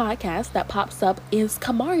first podcast that pops up is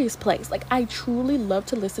Kamari's Place. Like, I truly love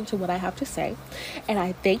to listen to what I have to say, and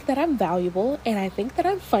I think that I'm valuable, and I think that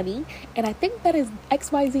I'm funny, and I think that is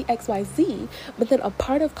XYZ. But then a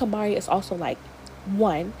part of Kamari is also like,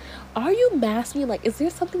 one, are you masking? Like, is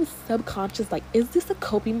there something subconscious? Like, is this a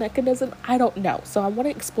coping mechanism? I don't know. So I want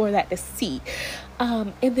to explore that to see.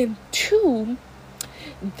 And then two,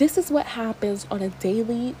 this is what happens on a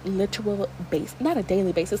daily, literal basis, not a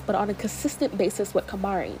daily basis, but on a consistent basis with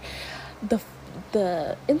Kamari.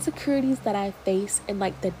 The insecurities that I face and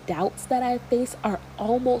like the doubts that I face are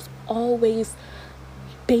almost always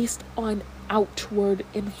based on outward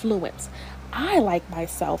influence. I like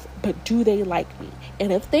myself, but do they like me?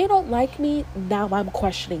 And if they don't like me, now I'm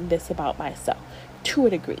questioning this about myself to a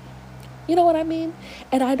degree. You know what I mean?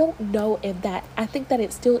 And I don't know if that, I think that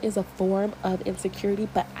it still is a form of insecurity,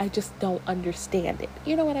 but I just don't understand it.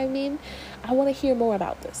 You know what I mean? I want to hear more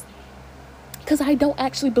about this, because I don't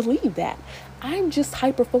actually believe that. I'm just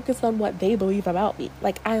hyper focused on what they believe about me.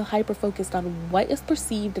 Like, I'm hyper focused on what is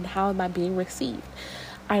perceived and how am I being received.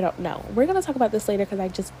 I don't know. We're going to talk about this later, because I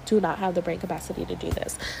just do not have the brain capacity to do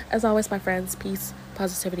this. As always, my friends, peace,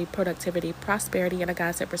 positivity, productivity, prosperity, and a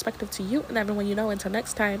God-set perspective to you and everyone you know. Until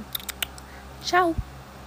next time, ciao.